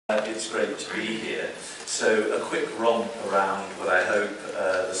It's great to be here. So a quick romp around what I hope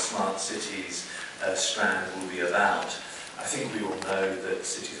the Smart Cities strand will be about. I think we all know that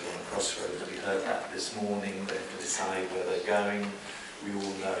cities are on a crossroads. We heard that this morning. They have to decide where they're going. We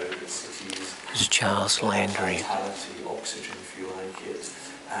all know that cities... It's Charles Landry. ...vitality, oxygen, if you like it,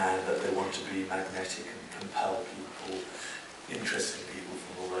 and that they want to be magnetic and compel people, interesting people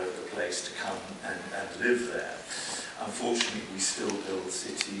from all over the place to come and live there. Unfortunately, we still build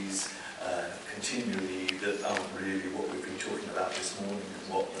cities continually that aren't really what we've been talking about this morning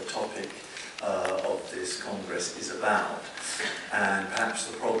and what the topic of this Congress is about. And perhaps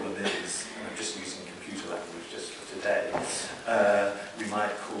the problem is, and I'm just using computer language just for today, we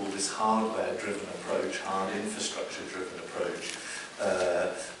might call this hardware-driven approach, hard infrastructure-driven approach,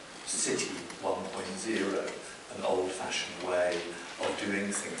 City 1.0, an old-fashioned way of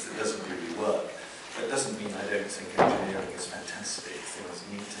doing things that doesn't really work. That doesn't mean I don't think engineering is fantastic, things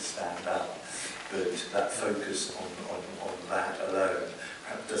need to stand up, but that focus on that alone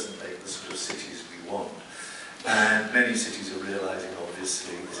perhaps doesn't make the sort of cities we want. And many cities are realising,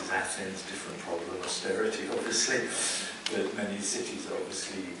 obviously, this is Athens, different problem, austerity, obviously, but many cities are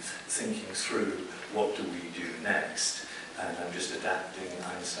obviously thinking through what do we do next. And I'm just adapting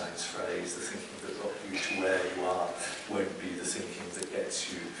Einstein's phrase, the thinking that got you to where you are won't be the thinking that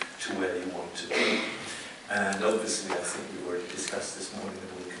gets you to where you want to be. And obviously, I think we've already discussed this morning and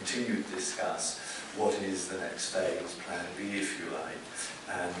we'll continue to discuss what is the next phase, plan B if you like,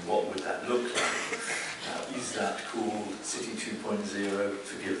 and what would that look like. Now, is that called City 2.0?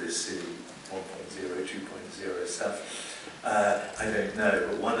 Forgive this silly 1.0, 2.0 stuff. I don't know,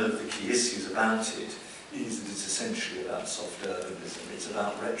 but one of the key issues about it is that it's essentially about soft urbanism. It's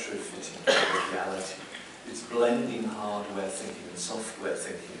about retrofitting to reality. It's blending hardware thinking and software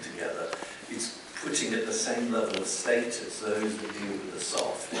thinking together. It's putting at the same level of status those that deal with the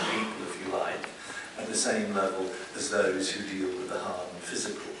soft, the people if you like, at the same level as those who deal with the hard and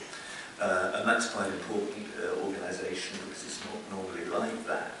physical. And that's quite important organisation because it's not normally like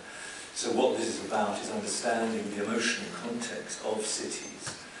that. So what this is about is understanding the emotional context of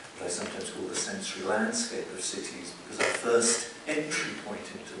cities, I sometimes call the sensory landscape of cities, because our first entry point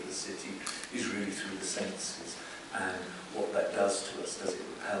into the city is really through the senses and what that does to us. Does it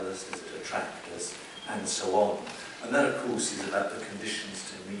repel us? Does it attract us? And so on. And that, of course, is about the conditions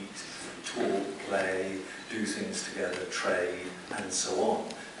to meet, talk, play, do things together, trade, and so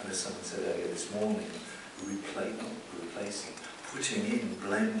on. And as someone said earlier this morning, replacing, putting in,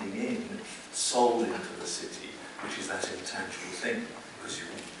 blending in, soul into the city, which is that intangible thing, because you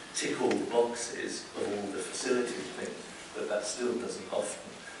can tick all the boxes of all the facility things, but that still doesn't often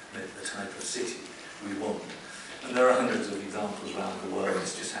make the type of city we want. And there are hundreds of examples around the world.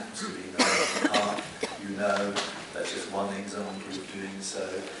 This just happens to be Melbourne Park. You know, that's just one example of doing so.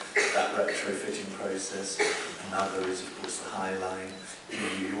 That retrofitting process. Another is, of course, the High Line in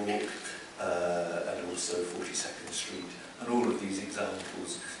New York, and also 42nd Street. And all of these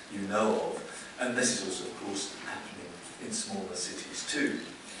examples you know of. And this is also, of course, happening in smaller cities too.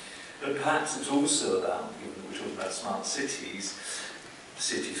 But perhaps it's also about, given that we're talking about smart cities,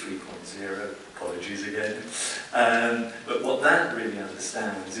 City 3.0, apologies again, but what that really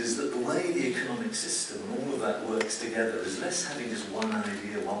understands is that the way the economic system and all of that works together is less having just one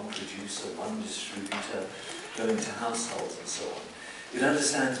idea, one producer, one distributor going to households and so on. It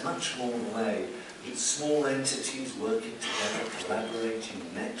understands much more the way that it's small entities working together, collaborating,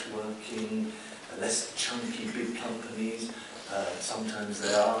 networking, less chunky big companies. Sometimes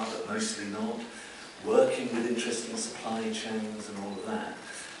they are, but mostly not. Working with interesting supply chains and all of that,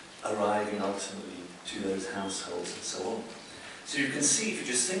 arriving ultimately to those households and so on. So you can see, if you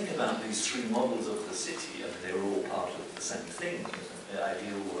just think about these three models of the city, and they're all part of the same thing, the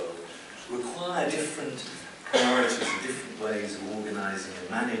ideal world, require different priorities and different ways of organising and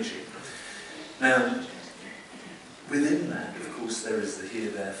managing. Now, within that, of course, there is the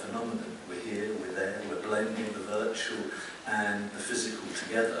here-there phenomenon. We're here, we're there, we're blending the virtual and the physical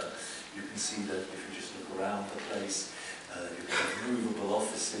together. You can see that if you just look around the place, you can have movable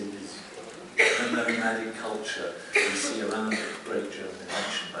offices, the nomadic culture you see around it, great German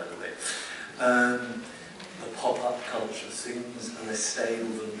invention, by the way. The pop-up culture, things are less stable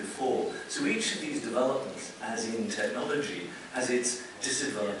than before. So each of these developments, as in technology, has its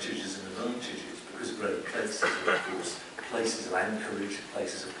disadvantages and advantages, because great places are, of course, places of anchorage,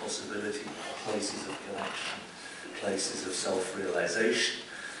 places of possibility, places of connection, places of self-realization.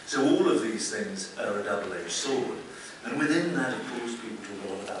 So all of these things are a double-edged sword. And within that, of course, people talk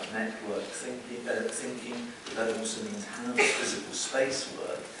a lot about network thinking, but that also means how does physical space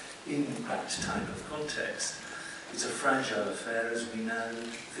work in that type of context. It's a fragile affair, as we know.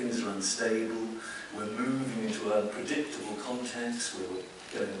 Things are unstable. We're moving into an unpredictable context where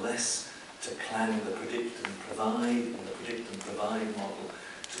we're going less to planning the predict and provide model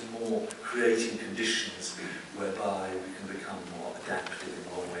to more creating conditions whereby we can become more adaptive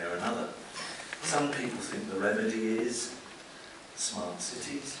in one way or another. Some people think the remedy is smart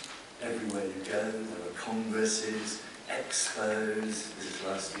cities. Everywhere you go, there are congresses, expos. This is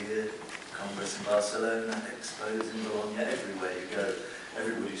last year, Congress in Barcelona, expos in Bologna. Everywhere you go,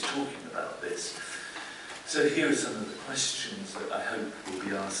 everybody's talking about this. So here are some of the questions that I hope will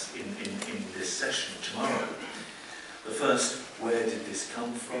be asked in this session tomorrow. The first, where did this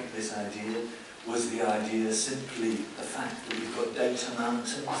come from, this idea? Was the idea simply the fact that we've got data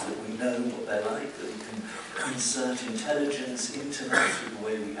mountains, that we know what they're like, that we can insert intelligence into them through the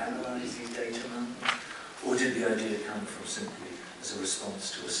way we analyse these data mountains? Or did the idea come from simply as a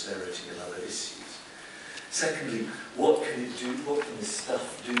response to austerity and other issues? Secondly, what can it do? What can this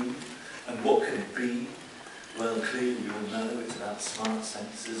stuff do? And what can it be? Well, clearly we all know it's about smart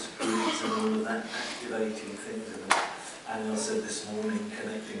sensors, grids and all of that, activating things. And Anil said this morning,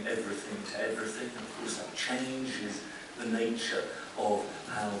 connecting everything to everything. And of course that changes the nature of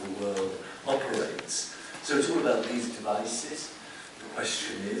how the world operates. So it's all about these devices. The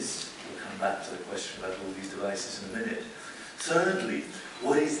question is, we'll come back to the question about all these devices in a minute. Thirdly,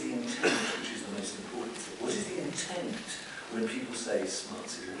 what is the intent, which is the most important thing? What is the intent when people say smart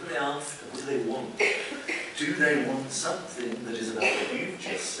city? What are they after? What do they want? Do they want something that is about what you've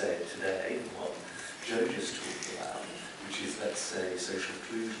just said today, and what Joe just talked about, which is, let's say, social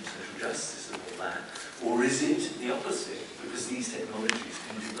inclusion, social justice and all that? Or is it the opposite? Because these technologies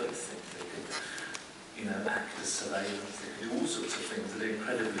can do both things. They can, act as surveillance, they can do all sorts of things that are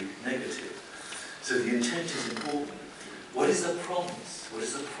incredibly negative. So the intent is important. What is the promise? What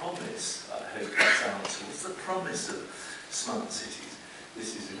is the promise? I hope that's answered. What's the promise of smart cities?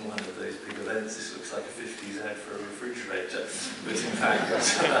 This is in one of those big events. This looks like a 50s ad for a refrigerator, but in fact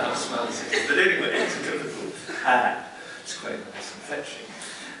it's about smart cities. But anyway, it's a difficult ad. It's quite nice and fetching.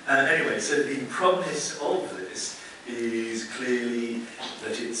 Anyway, so the promise of this is clearly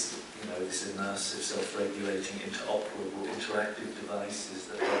that it's, this immersive, self-regulating, interoperable, interactive devices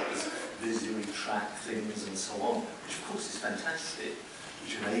that help us visually track things and so on, which of course is fantastic,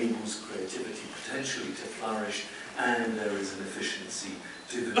 which enables creativity potentially to flourish, and there is an efficiency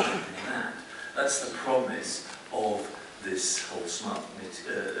to the doing that. That's the promise of this whole smart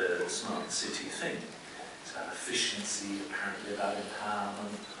city thing. It's about efficiency, apparently about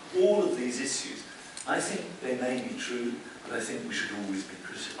empowerment, all of these issues. I think they may be true, but I think we should always be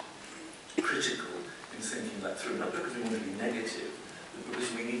critical in thinking that through, not because we want to be negative, but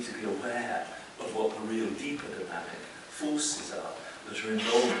because we need to be aware of what the real deeper dynamic forces are that are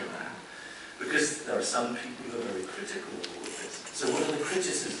involved in that. Because there are some people who are very critical of all of this. So what are the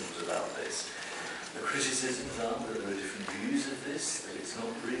criticisms about this? The criticisms are that there are different views of this, that it's not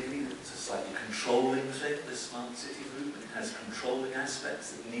really, it's a slightly controlling thing, the smart city movement has controlling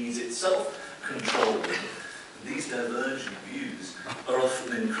aspects, it needs itself controlling. And these divergent views are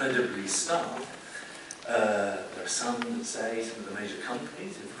often incredibly stark. There are some that say, some of the major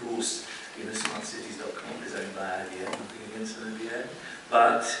companies, of course, smartcities.com is owned by IBM, nothing against IBM,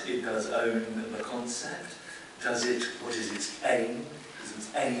 but it does own the concept. What is its aim? Is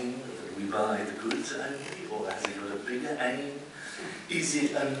its aim that we buy the goods only, or has it got a bigger aim? Is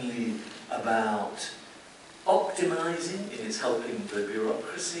it only about optimizing in its helping the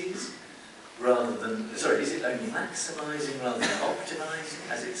bureaucracies, rather than, is it only maximizing rather than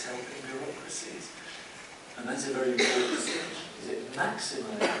optimizing as it's helping bureaucracies? And that's a very important distinction. Is it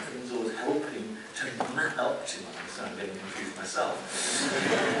maximizing things or helping to optimize? So I'm getting confused myself.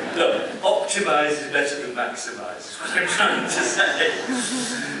 Look, optimize is better than maximize, is what I'm trying to say.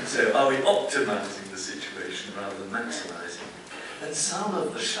 So are we optimizing the situation rather than maximizing? And some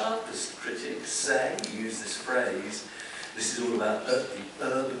of the sharpest critics use this phrase, this is all about the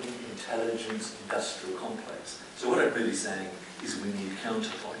urban intelligence industrial complex. So what I'm really saying is we need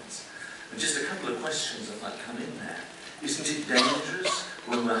counterpoints. And just a couple of questions that might come in there. Isn't it dangerous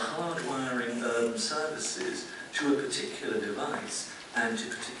when we're hardwiring urban services to a particular device and to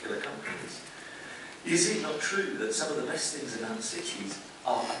particular companies? Is it not true that some of the best things about cities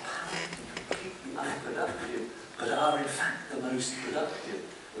are apparently completely unproductive, but are in fact the most productive,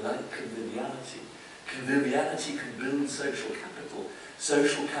 like conviviality? Conviviality can build social capital.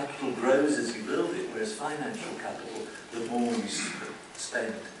 Social capital grows as you build it, whereas financial capital, the more you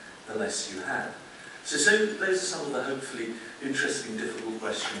spend, the less you have. So those are some of the hopefully interesting, difficult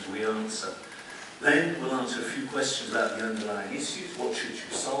questions we answer. Then we'll answer a few questions about the underlying issues. What should you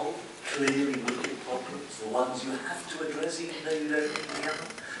solve? Clearly, look at problems, the ones you have to address even though you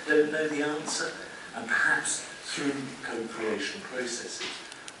don't know the answer, and perhaps through co-creation processes,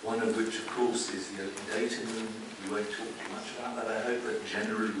 one of which, of course, is the open data movement. We won't talk too much about that, I hope, but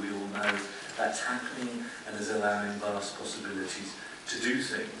generally we all know that's happening and is allowing vast possibilities to do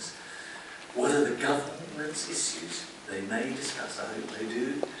things. What are the governance issues? They may discuss, I hope they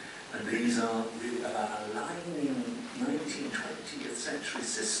do, and these are really about aligning 19th, 20th century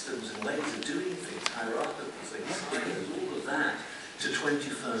systems and ways of doing things, hierarchical things, silos, all of that, to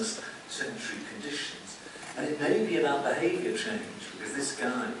 21st century conditions. And it may be about behaviour change, because this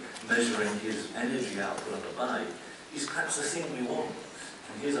guy measuring his energy output on a bike is perhaps the thing we want.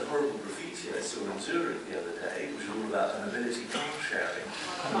 And here's a horrible graffiti I saw in Zurich the other day, which is all about mobility car sharing.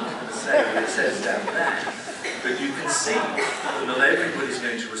 I'm not going to say what it says down there, but you can see that not everybody's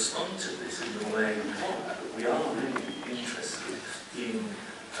going to respond to this in the way we want, but we are really interested in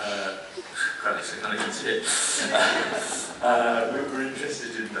Christ, I can't even see it. We're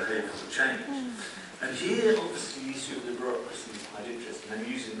interested in behavioural change. And here, obviously, the issue of the bureaucracy is quite interesting. I'm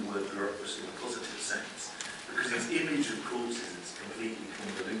using the word bureaucracy in a positive sense, because its image, of course, is completely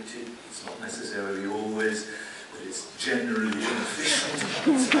convoluted. It's not necessarily always, but it's generally inefficient.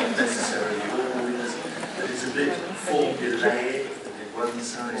 It's not necessarily always, but it's a bit formulaic, a bit one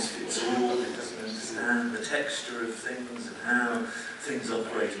size fits all. It doesn't understand the texture of things and how things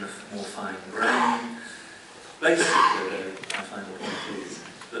operate in a more fine grain. Basically, though, my final point is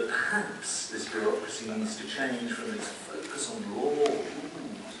that perhaps this bureaucracy needs to change from its focus on law,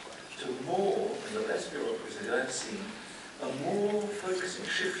 rules, to more, and the best bureaucracy I've seen, a more focusing,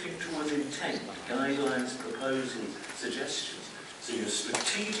 shifting towards intent, guidelines, proposals, suggestions. So you're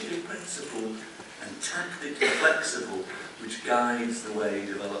strategically principled and tactically flexible, which guides the way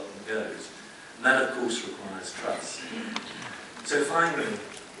development goes. And that, of course, requires trust. So finally,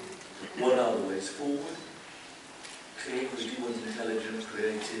 what are the ways forward? Clearly, we do want intelligent,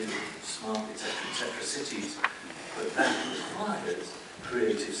 creative, smart, etc., cities, but that requires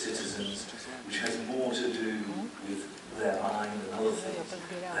creative citizens, which has more to do with their mind and other things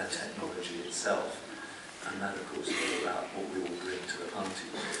than technology itself. And that, of course, is all about what we will bring to the party.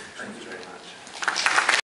 Thank you very much.